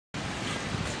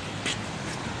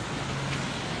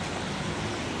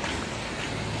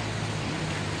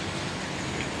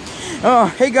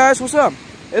Hey guys, what's up?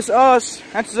 It's us,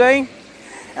 and today,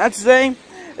 it's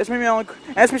me, Malik,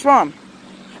 and it's me, Spawn.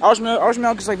 I was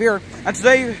Malik Xavier, and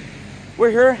today, we're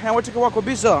here, and we're taking a walk with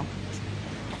Bisa.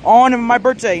 On my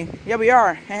birthday. Yeah, we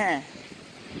are. Yeah,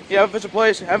 if it's a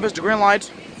place, if it's the green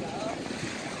lights.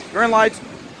 Green lights.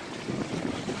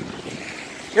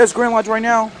 Yes, green lights right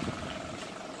now.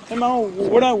 Hey, Mo,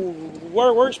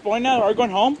 we're exploring now. Are we going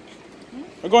home?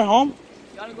 We're going home?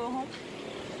 You wanna go home?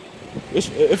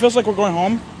 It feels like we're going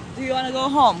home. Do you wanna go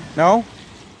home? No?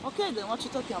 Okay, then what you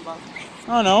talking about? I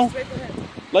don't know. Straight ahead.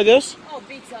 Like this? Oh,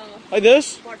 pizza. Like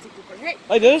this? Party cooper. Hey.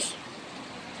 Like this?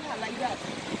 Yeah, like that.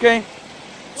 Okay.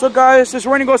 So guys, it's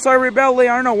raining outside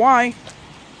rebellion. I don't know why.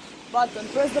 Button.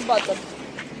 Press the button.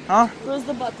 Huh? Press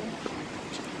the button.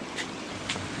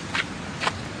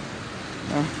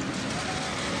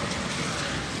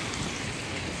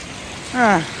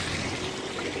 Are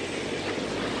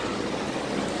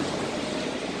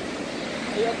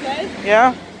you okay?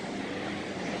 Yeah?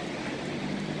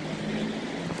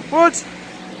 What?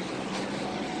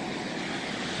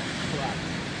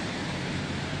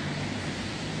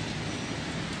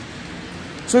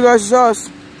 So guys, it's us.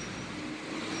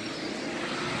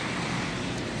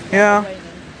 Yeah.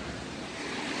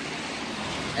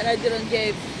 And I didn't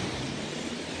give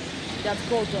that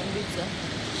coat on pizza.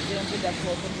 Didn't put that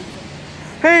coat on pizza.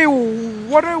 Hey,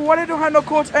 what I don't have no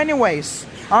coats anyways?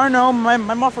 I don't know, my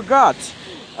mom forgot.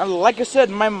 Like I said,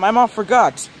 my mom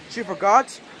forgot. She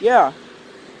forgot? Yeah.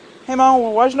 Hey mom,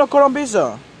 why is no coat on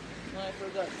pizza? No, I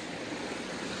forgot.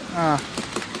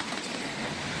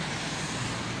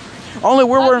 Only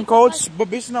we're wearing coats, but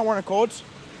Bisa not wearing coats.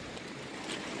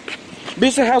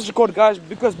 Bisa has a coat, guys,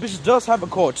 because Bisa does have a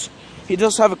coat. He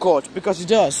does have a coat, because he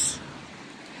does.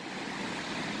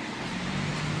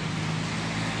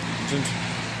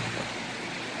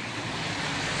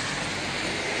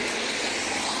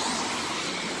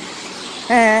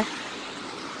 Eh.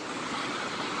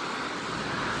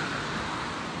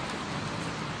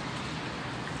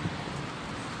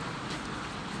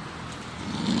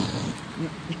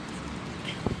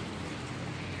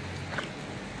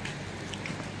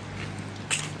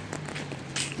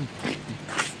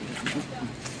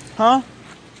 Huh?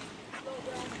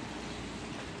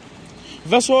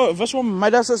 Vessel, my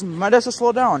dad says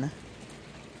slow down.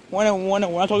 When I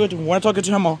talk to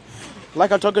him,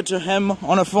 like I talk to him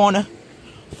on the phone.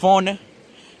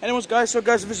 Anyways, guys, so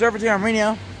guys, this is everything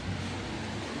Armenia.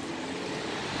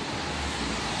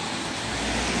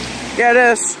 Yeah, it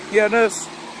is. Yeah, it is.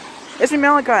 It's me,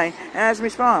 Malachi, and it's me,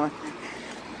 Spawn.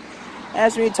 And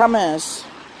it's me, Thomas.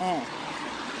 And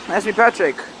it's me,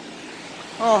 Patrick.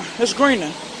 Oh, it's green.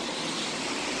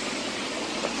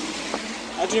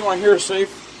 I think right here is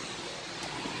safe.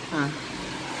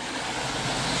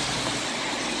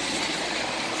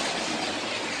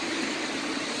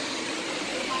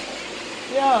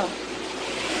 Yeah.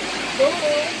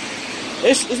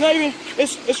 It's not even.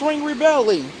 It's raining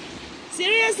rebellion.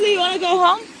 Seriously, you wanna go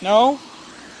home? No.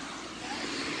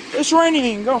 It's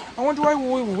raining. Go. I wonder why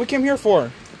we came here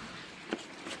for.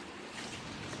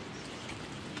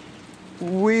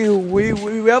 We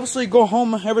obviously go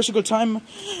home every single time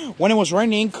when it was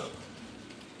raining. Oh,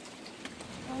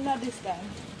 not this time.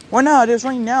 Why not? It's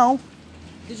raining now.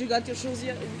 Did you got your shoes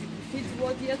yet? Feet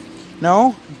wet yet?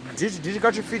 No. Did you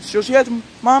got your feet shoes yet,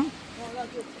 Mom? No, not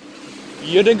yet.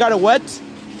 You didn't got it wet?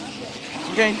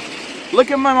 Okay. Look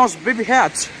at my mom's baby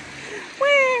hat.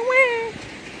 Wee.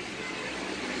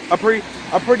 A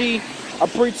pretty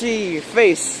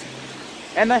face.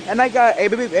 And I got a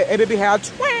baby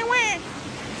hat.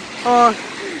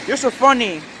 You're so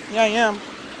funny. Yeah, I am.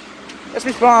 That's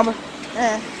me, Bob.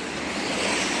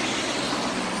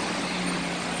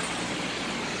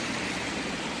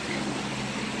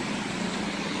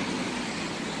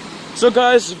 So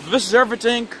guys, this is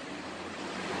everything.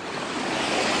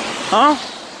 Huh?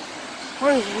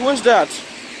 What's that?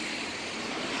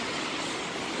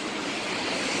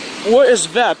 What is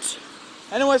that?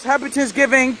 Anyways, happy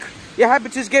Thanksgiving. Yeah, happy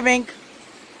Thanksgiving.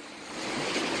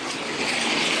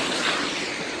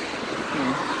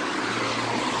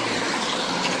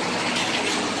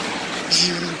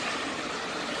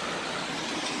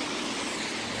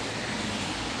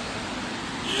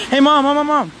 Hey mom, come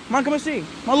and see.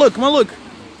 Come on, look.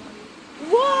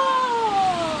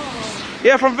 Whoa!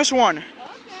 Yeah, from this one. Okay.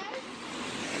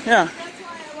 Yeah. That's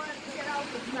why I wanted to get out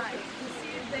at night, to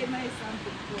see if they made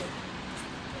something cool.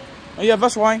 Oh yeah,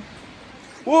 that's why.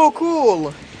 Whoa,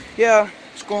 cool. Yeah,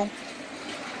 it's cool.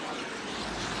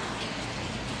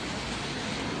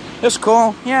 It's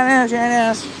cool. Yeah, it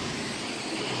is.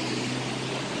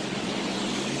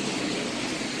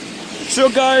 So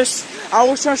guys, I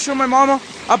was trying to show my mama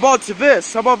about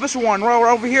this one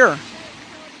right over here.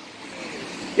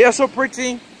 Yeah, so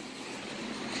pretty.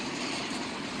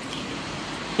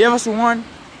 Yeah, that's the one.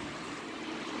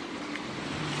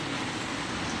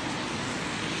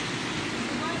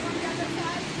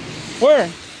 Where?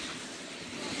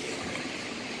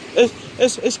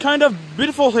 It's kind of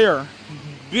beautiful here.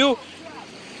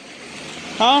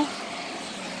 Huh?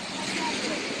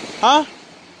 Huh?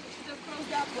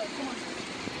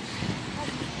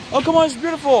 Oh, come on, it's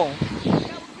beautiful.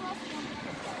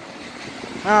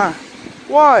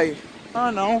 Why? I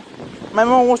don't know. My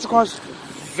mom wants to cross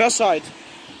that side.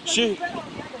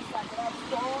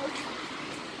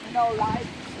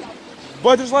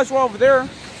 But there's lights right over there.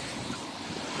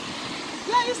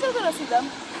 Yeah, you're still gonna see them.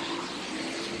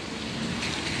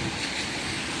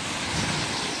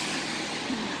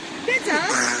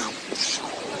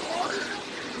 Pizza?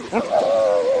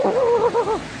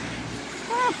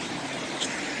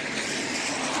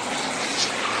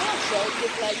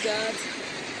 It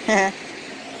like that.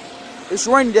 It's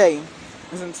rainy day,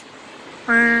 isn't it?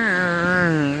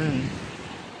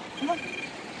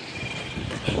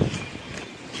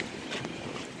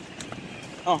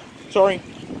 Oh, sorry.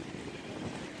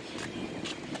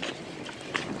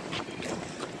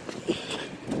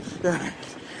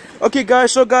 Okay,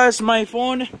 guys. So, guys, my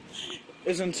phone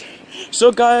isn't.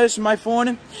 So, guys, my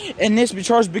phone it needs to be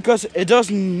charged because it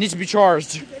doesn't need to be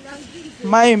charged.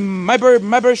 My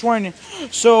battery's running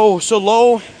so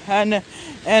low and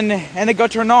it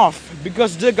got turned off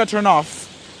because it got turned off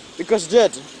because it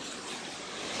did.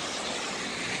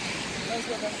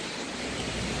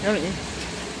 I'm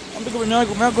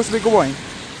going to be going.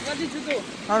 What did you do?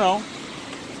 I don't know.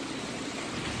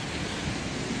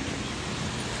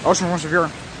 Ocean was severe.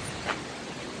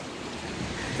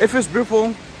 If it's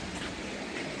beautiful,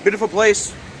 beautiful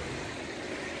place.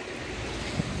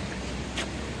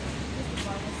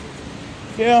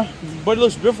 Yeah, but it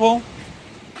looks beautiful.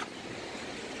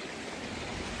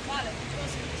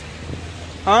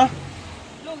 Huh?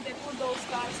 Look, they put those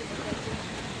cars in the picture.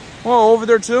 Whoa, over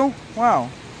there too? Wow.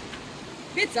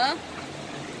 Pizza?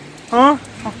 Huh?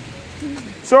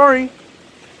 Sorry.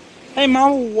 Hey,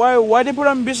 Mom, why did you put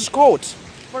on business coat?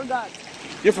 Forgot.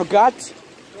 You forgot?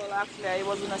 Well, actually, I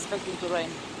wasn't expecting to rain.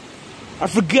 I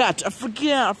forgot. Ah, it's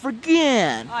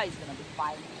gonna be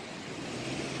fine.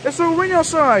 It's so rainy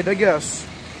outside, I guess.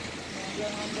 I'm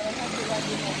gonna have to let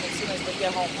you know as soon as they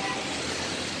get home.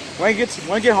 When you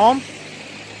get home?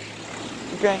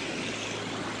 Okay.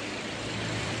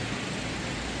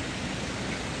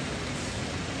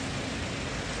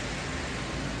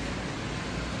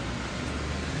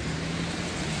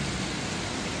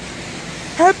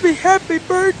 Happy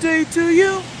birthday to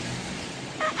you.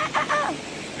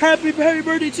 Happy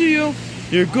birthday to you.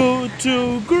 You're good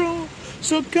to grow.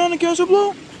 So kind of get so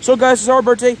blue. So guys, it's our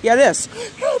birthday. Yeah, it is.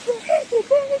 Happy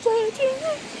birthday to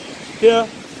you. Yeah.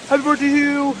 Happy birthday to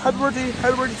you. Happy birthday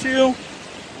to you.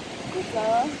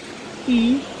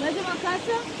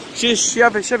 She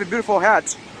have a beautiful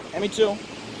hat. And me too.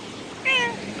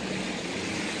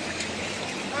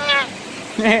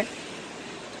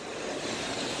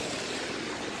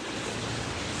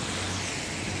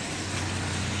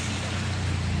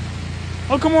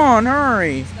 Oh, come on,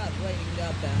 hurry. It's not raining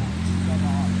that bad. Come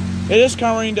on. It is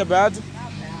kind of raining that bad. Not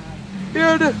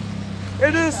bad.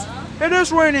 Yeah, it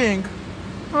is raining.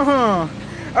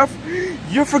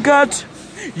 You forgot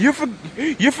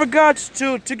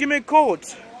to give me a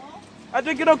coat. I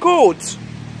didn't get a coat.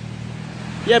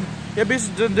 Yeah,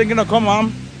 bitch didn't get a coat,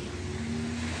 Mom.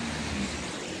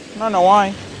 I don't know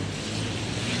why.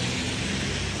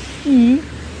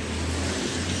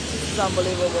 It's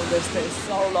unbelievable this stays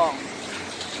so long.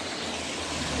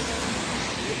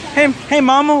 Hey,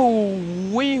 Mama,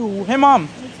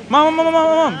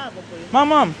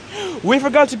 Mom, we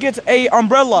forgot to get a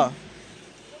umbrella.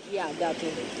 Yeah, that too.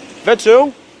 That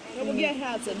too? I will get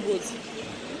hats and boots.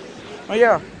 Oh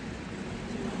yeah.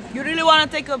 You really want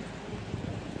to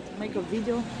make a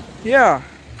video? Yeah.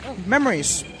 Oh.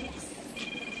 Memories.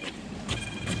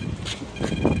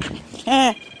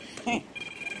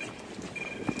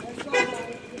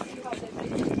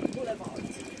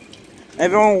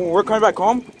 Everyone, we're coming back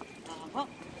home.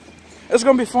 It's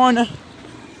gonna be fun.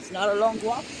 It's not a long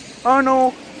walk. Oh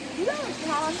no. You know, it's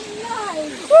kind of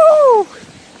nice. Woo!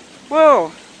 Well,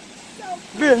 So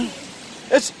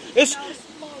it's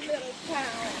small little town.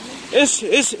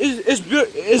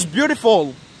 it's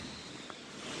beautiful.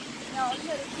 No,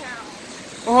 little town.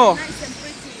 Oh, Nice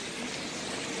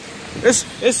and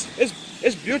pretty.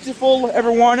 it's beautiful,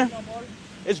 everyone. No more.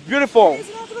 It's beautiful. It's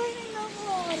not raining no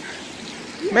more.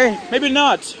 Yeah. Maybe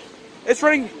not. It's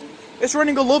raining. It's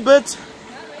raining a little bit.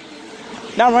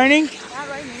 Not raining? Not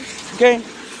raining. Okay.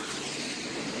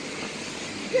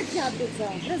 Good job,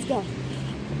 Pizza. Let's go.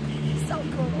 So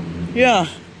cool. Yeah.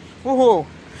 Woohoo.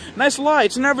 Nice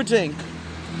lights and everything.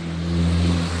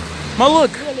 Ma,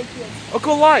 look. Really cute. A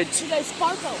cool light. See, they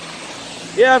sparkle.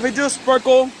 Yeah, if they do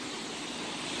sparkle.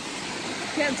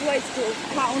 Can't wait to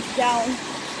count down.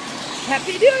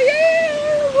 Happy New Year!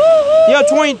 Woo-hoo! Yeah,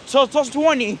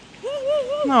 2020.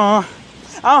 No.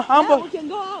 Yeah, we can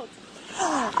go out.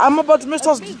 I'm about to miss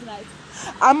That's 2000. midnight.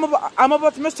 I'm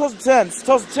about to miss 2010s.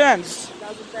 2010s.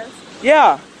 2010?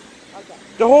 Yeah. Okay.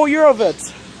 The whole year of it.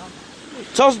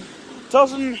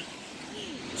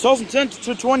 2010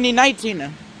 to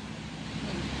 2019.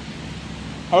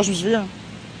 How's some severe?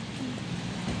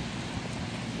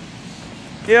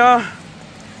 Yeah.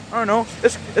 I don't know.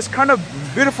 It's kind of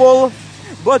beautiful,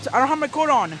 but I don't have my coat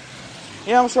on.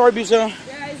 Yeah, I'm sorry, Bisa.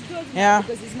 Yeah, it's good. Yeah.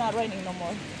 Because it's not raining no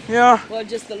more. Yeah. Well,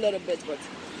 just a little bit, but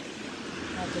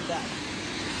not too bad.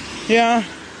 Yeah.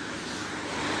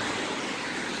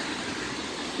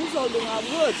 He's holding out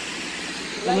wood.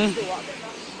 Likes to walk.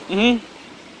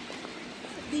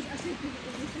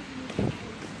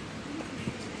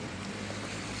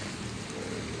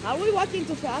 Are we walking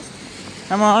too fast?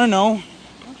 I don't know.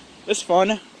 It's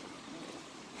fun.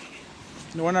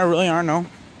 No, not really. I don't know.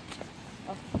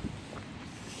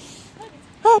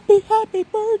 Happy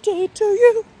birthday to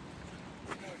you.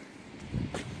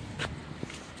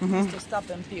 Just to stop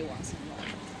and pee once in a while.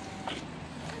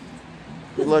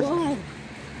 Good Look. boy.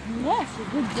 Yes, a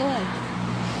good boy.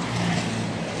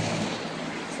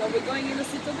 So we're going in the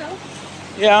Citadel?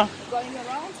 Yeah. Going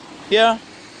around? Yeah.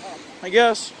 Oh. I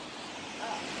guess.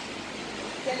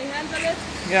 Can you handle it?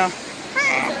 Yeah.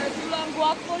 Is it a too long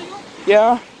walk for you?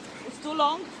 Yeah. It's too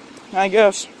long? I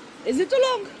guess. Is it too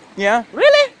long? Yeah.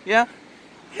 Really? Yeah.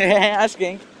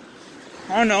 Asking.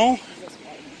 I don't know.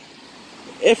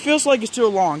 It feels like it's too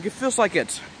long. It feels like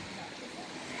it.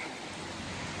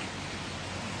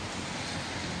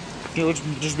 Okay, let's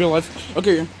just be alive.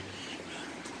 Okay.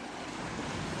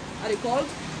 Are you cold?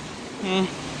 I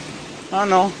don't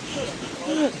know.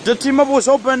 The T-Mobile is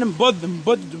open, but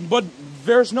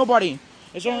there's nobody.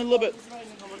 It's only a little bit.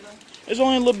 It's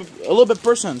only a little bit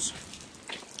persons.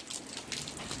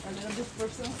 A little bit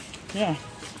person? Yeah.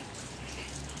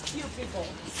 Few people.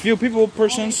 Few people,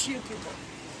 persons. Only few people.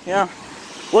 Yeah.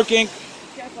 Working.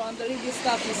 Careful, underneath this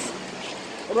stuff is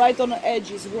right on the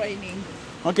edge. It's raining.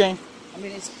 Okay. I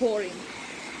mean, it's pouring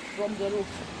from the roof.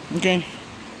 Okay.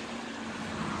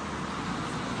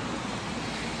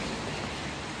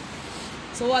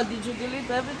 So what? Did you delete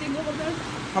everything over there?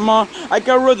 I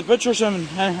got rid of the pictures and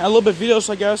a little bit videos,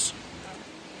 I guess.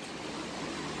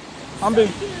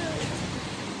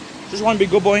 Just want to be a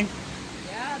good boy.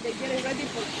 Yeah, they're getting ready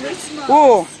for Christmas.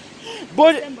 Oh,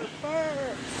 December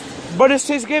 1st. but it's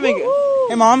Thanksgiving. Woohoo!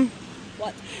 Hey, Mom.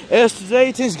 What? It's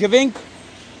today Thanksgiving,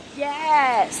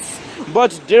 Yes.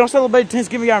 but they don't celebrate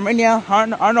Thanksgiving in Armenia. I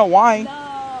don't know why.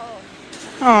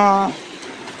 No.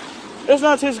 It's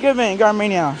not Thanksgiving in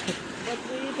Armenia. But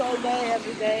we eat all day,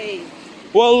 every day.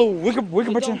 Well, we could We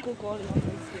pretend don't cook only on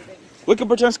Thanksgiving. we could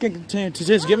pretend to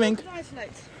Thanksgiving. Oh, nice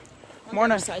lights. On More the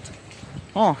nice. other side.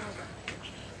 Oh,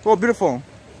 well, beautiful.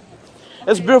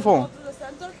 It's beautiful. Go to the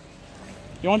center.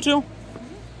 You want to?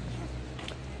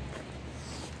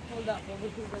 Hold up. Over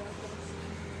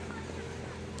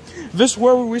here, This is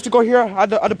where we used to go here at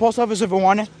the post office if we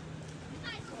wanted.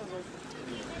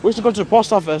 We used to go to the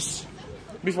post office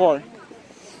before.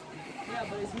 yeah,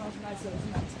 but it's not nice. It's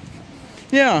not.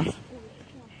 Yeah.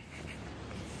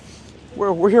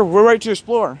 We're here. We're ready to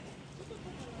explore.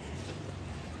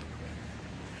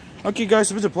 Okay, guys,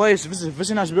 this is a place. This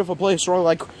is a nice, beautiful place. We're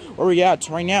like where we at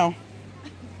right now.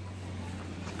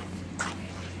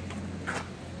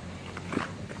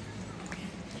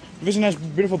 This is a nice,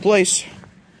 beautiful place.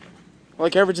 I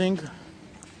like everything.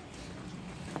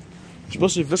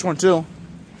 Especially this one too.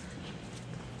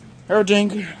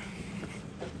 Everything.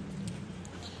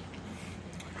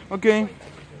 Okay.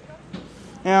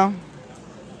 Yeah.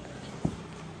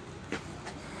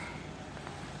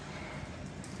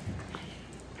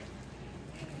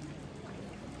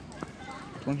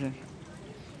 Okay.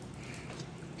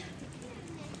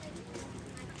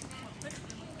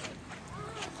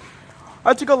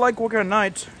 I think I like working at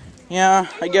night. Yeah,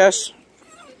 I guess.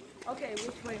 Okay,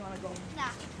 which way you wanna go?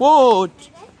 Whoa!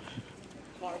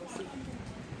 Pharmacy.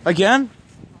 Again?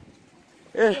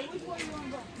 Yeah.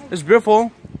 It's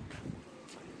beautiful.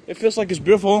 It feels like it's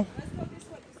beautiful. Let's go this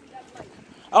way to see that light.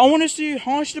 I want to see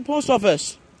how much the post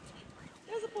office.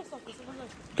 There's a post office over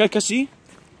there. Can I see?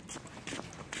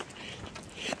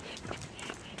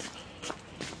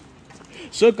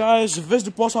 So guys, visit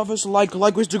the post office like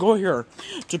we used to go here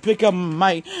to pick up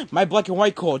my black and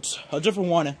white coat, a different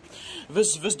one.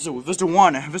 Visit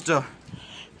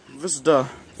the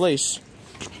place.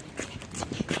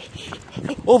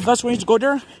 Oh, that's when you used to go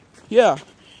there? Yeah.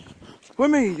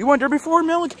 With me, you went there before,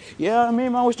 Malik? Yeah, me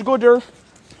and Mom used to go there.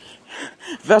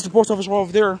 That's the post office right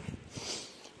over there.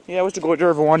 Yeah, we used to go there,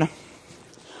 everyone.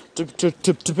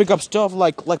 To pick up stuff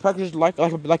like packages like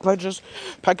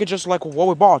packages like what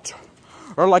we bought.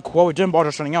 Or like what we didn't buy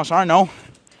or something else, I don't know.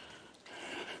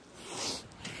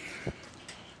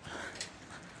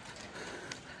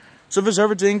 So this is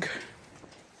everything.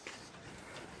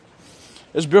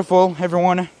 It's beautiful,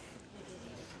 everyone.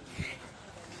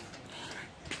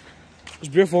 It's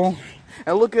beautiful.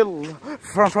 And look at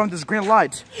from this green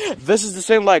light. This is the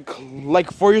same like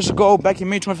 4 years ago, back in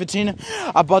May 2015,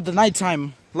 about the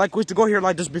nighttime. Like we used to go here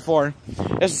like this before.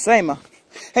 It's the same.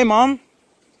 Hey mom.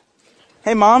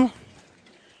 Hey mom.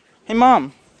 Hey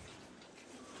mom.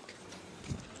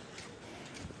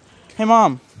 Hey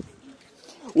mom.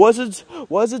 Was it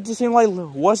the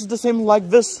same like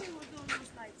this?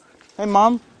 Hey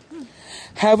mom.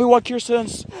 Have you walked here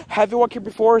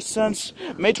before since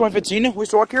May 2015? We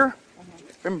used to walk here?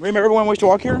 Remember when we used to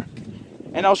walk here?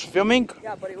 And I was filming?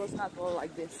 Yeah, but it was not all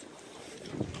like this.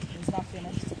 It's not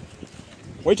finished.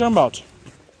 What are you talking about?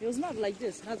 It was not like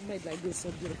this, not made like this, so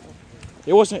beautiful.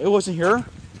 It wasn't here?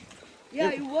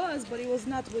 Yeah, it was, but it was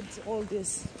not with all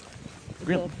this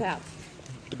green path.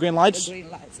 The green lights? The green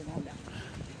lights and all that.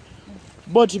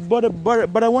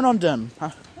 But I went on them.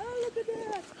 Huh? Oh, look at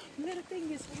that! Little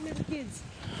thing is for little kids.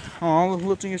 Oh,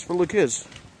 little thing is for little kids.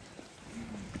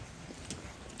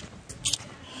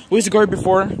 We used to go here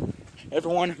before.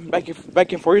 Everyone, back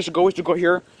in 4 years ago, we used to go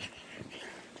here.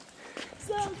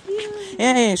 So cute!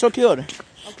 Yeah, so cute. Okay.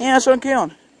 Yeah, so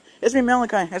cute. It's me,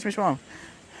 Malachi. That's me, Swam.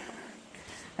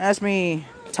 That's me,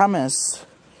 Thomas.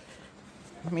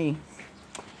 Me,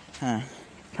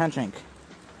 Patrick.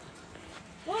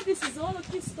 Oh, this is all a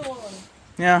kid store.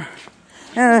 Yeah.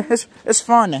 Yeah, it's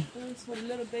fun. It's for the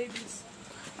little babies.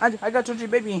 I got to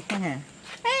baby.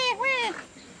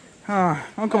 Oh,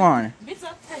 come on.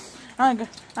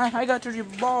 I got to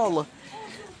ball.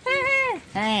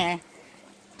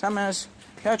 Thomas,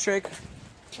 Patrick.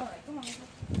 Alright, come on.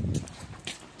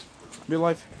 Be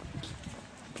live.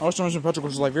 I was telling Patrick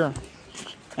was live here.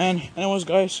 And anyways,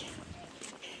 guys.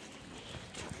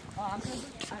 I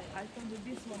think that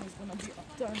this one is gonna be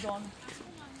turned on.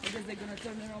 I guess they're gonna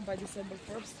turn it on by December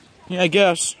 1st. Yeah, I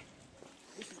guess.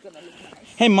 This is gonna look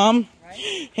nice. Hey, Mom.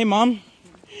 Right? Hey, Mom.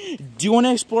 Do you want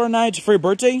to explore night for your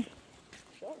birthday?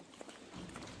 Sure.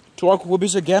 To walk with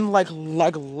us again, like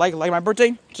my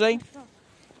birthday today? Sure.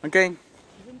 Okay.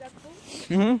 Isn't that cool?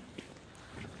 Mm-hmm.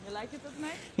 You like it at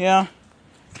night? Yeah.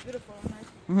 It's beautiful at night.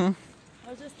 Mm-hmm. I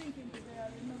was just thinking today, I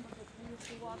remember that we used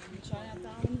to walk in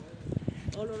Chinatown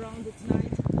all around at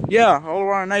night. Yeah, all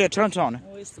around night at Chinatown.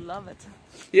 I used to love it.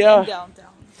 Yeah. And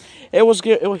downtown. It was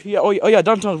good. Yeah. Oh yeah.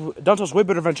 Downtown's way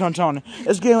better than Chinatown.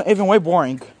 It's getting even way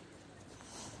boring.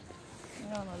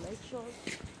 Yeah, on a lake shore.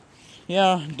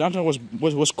 Yeah, downtown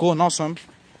was cool and awesome.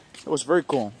 It was very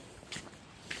cool.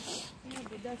 Yeah,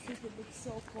 but that city looks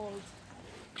so cold.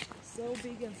 So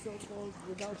big and so cold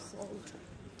without salt.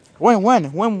 When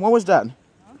was that?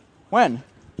 Huh? When?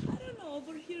 I don't know,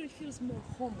 over here it feels more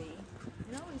homey.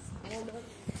 You know, it's colder,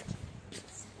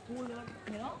 it's cooler,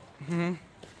 you know? Mm-hmm.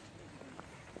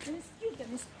 And it's cute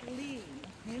and it's clean,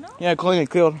 you know? Yeah, clean and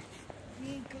clean.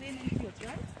 Clean and cute,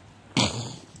 right?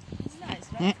 It's nice,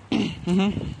 right?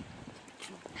 Mm-hmm.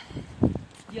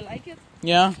 You like it?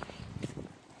 Yeah.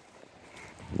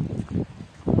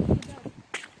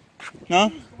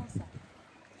 No?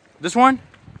 This one?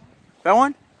 That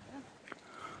one?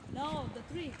 No, the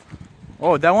tree.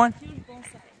 Oh, that one? Huge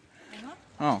bonsai.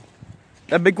 Oh.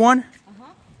 That big one?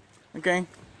 Uh-huh. Okay.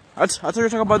 I thought you were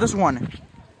talking about this one.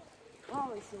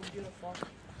 Oh, it's so beautiful.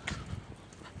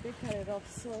 They cut it off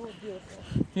so beautiful.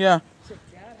 Yeah. Check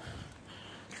that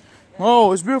out.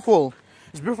 Oh, it's beautiful.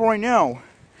 It's beautiful right now.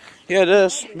 Yeah, it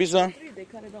is. Bisa. They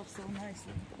cut it off so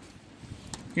nicely.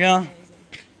 Yeah. Amazing.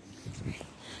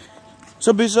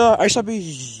 So, Bisa, are you happy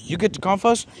you get to come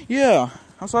first? Yeah,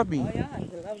 I'm happy. Oh yeah, he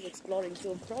loves exploring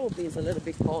too. Probably it's a little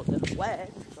bit cold and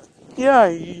wet. But Yeah,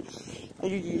 yeah,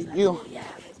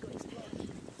 let's go explore.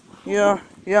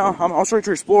 yeah. I'm also ready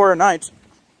to explore at night.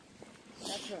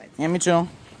 That's right. Yeah, me too.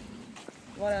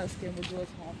 What else can we do at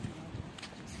home?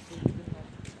 Just food at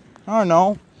home. I don't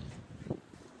know.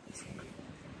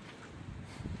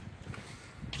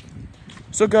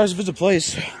 So, guys, visit a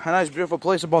place. A nice, beautiful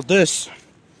place about this.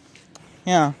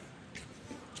 Yeah.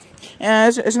 Yeah,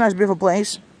 it's a nice, beautiful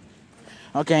place.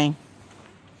 Okay.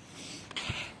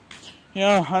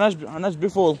 Yeah, and that's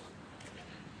beautiful.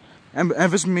 And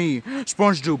this is me,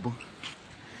 SpongeBob.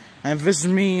 And this is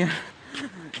me,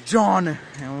 John.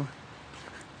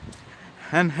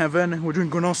 And Heaven, we're doing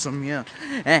good awesome, yeah.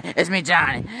 It's me,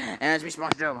 John. And it's me,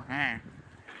 SpongeBob.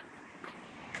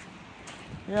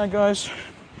 Yeah, guys.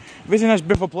 This is a nice,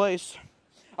 beautiful place.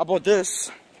 How about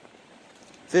this?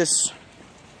 This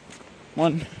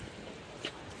one.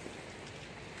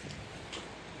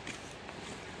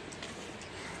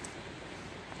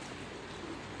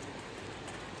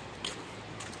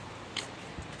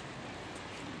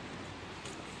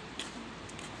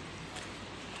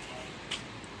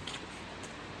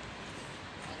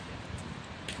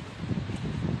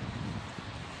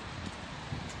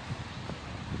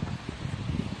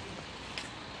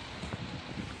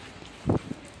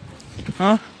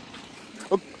 Huh?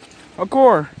 A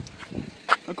core.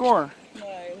 A core. No,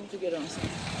 I want to get on some.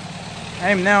 I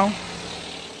am now.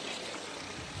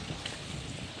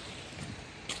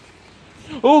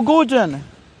 Oh, golden.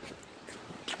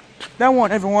 That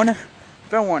one, everyone.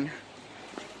 That one.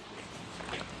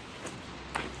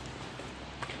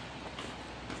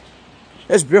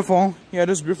 It's beautiful. Yeah,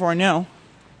 this is beautiful right now.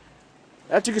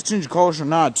 I think it's changing colors or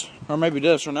not. Or maybe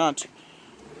this or not.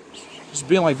 It's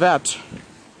being like that.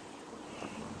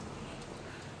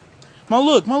 My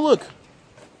look, my look.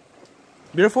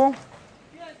 Beautiful?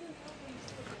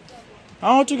 I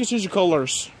don't think it's changing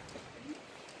colors.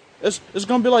 It's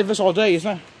gonna be like this all day,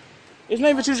 isn't it? It's not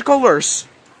even changing colors.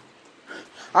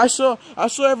 I saw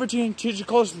everything changing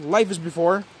colors like this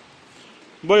before.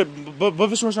 But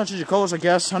this one's not changing colors, I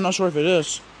guess. I'm not sure if it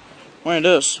is. When it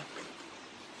is.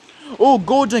 Oh,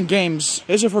 Golden Games.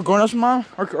 Is it for grown-ups, Mom?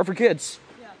 Or for kids?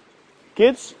 Yeah.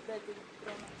 Kids?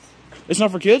 It's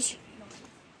not for kids?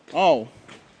 No. Oh.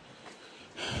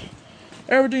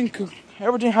 Everything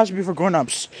has to be for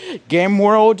grown-ups. Game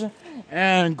World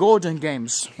and Golden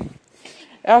Games.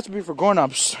 It has to be for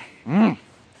grown-ups.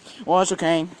 Well, it's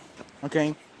okay.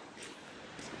 Okay.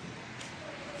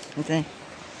 Okay.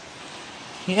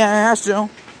 Yeah, it has to.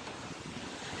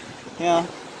 Yeah.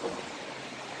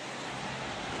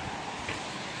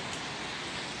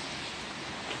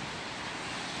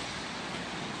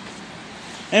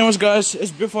 Anyways, guys,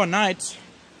 it's beautiful night.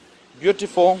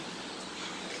 Beautiful.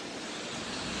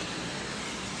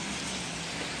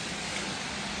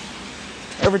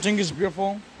 Everything is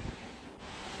beautiful.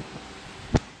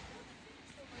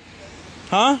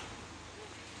 Huh?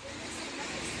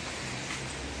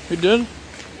 You did? Yeah,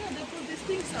 they put these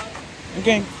things up.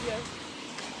 Okay. Yes.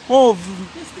 Oh.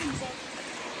 These things up.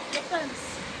 The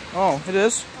fence. Oh, it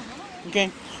is? Okay.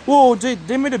 Whoa,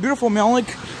 they made a beautiful meal.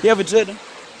 Like, yeah, it did.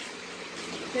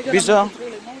 Pizza.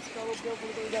 Really nice, probably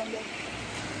down there.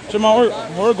 So, Ma,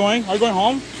 we're going. Are you going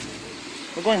home?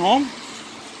 We're going home?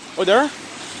 Oh, there?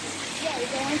 Yeah, you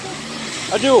going to?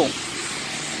 I do. Don't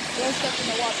step in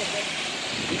the water,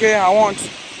 but... Okay, I won't.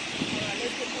 Alright,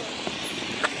 let's get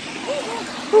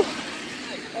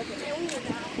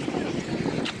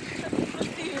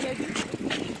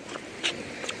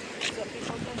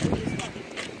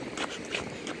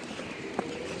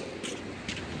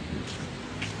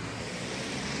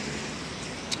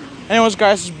Anyways,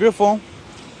 guys, it's beautiful.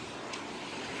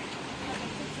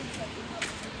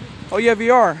 Oh yeah, we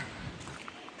are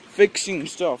fixing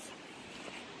stuff.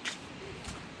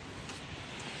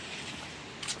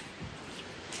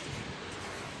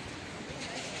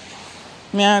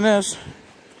 Yeah, it is.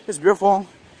 It's beautiful.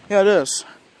 Yeah, it is.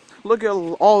 Look at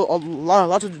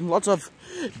lots of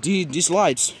these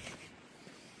lights.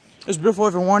 It's beautiful,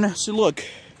 everyone. See, look,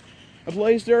 a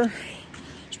place there.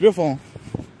 It's beautiful.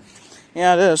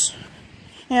 Yeah, it is.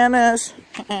 Yeah, it is.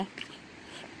 Yeah,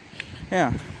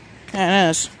 yeah, it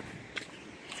is.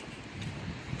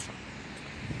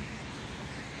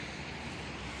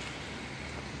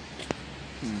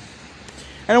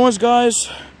 Anyways, guys,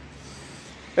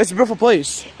 it's a beautiful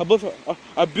place. A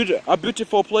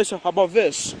beautiful place. How about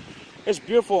this? It's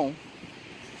beautiful.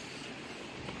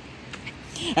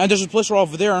 And there's a place right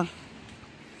over there.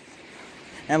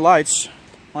 And lights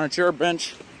on a chair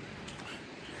bench.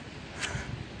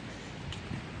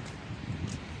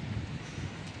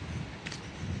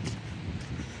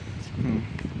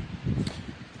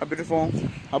 How beautiful.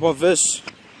 How about this?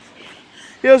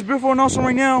 Yeah, it's beautiful and awesome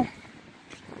right now.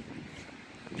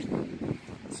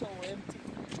 so empty.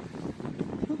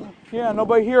 Yeah,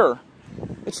 nobody here.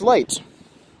 It's late.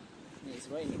 It's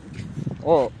raining.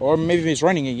 Or maybe it's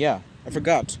raining, yeah. I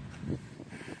forgot.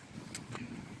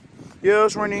 Yeah,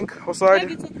 it's raining outside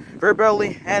very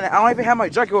badly, and I don't even have my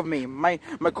jacket with me, my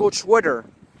coat sweater.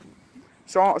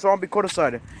 So I'll be cold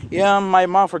outside. Yeah, my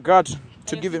mom forgot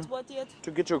to give you What yet?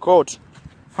 to get your coat.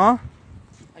 Huh?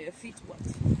 Are Are your feet wet?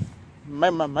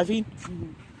 My feet?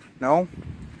 No.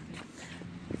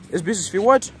 Is Beez's feet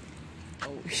wet?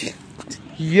 Oh.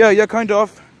 Yeah, kind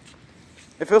of.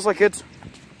 It feels like it.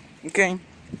 Okay.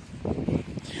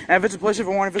 And if it's a place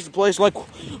everyone, if it's a place like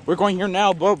we're going here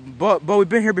now, but we've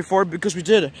been here before because we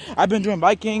did. I've been doing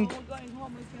biking. Oh, we're going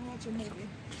home. We can watch a movie.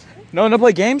 No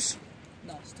play games?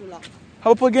 No, it's too loud.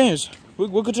 How about play games?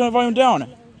 We'll turn the volume down. Watch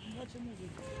a movie.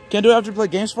 Can't do it after play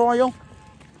games for a while?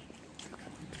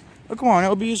 Oh, come on,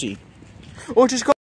 it'll be easy. Or just go.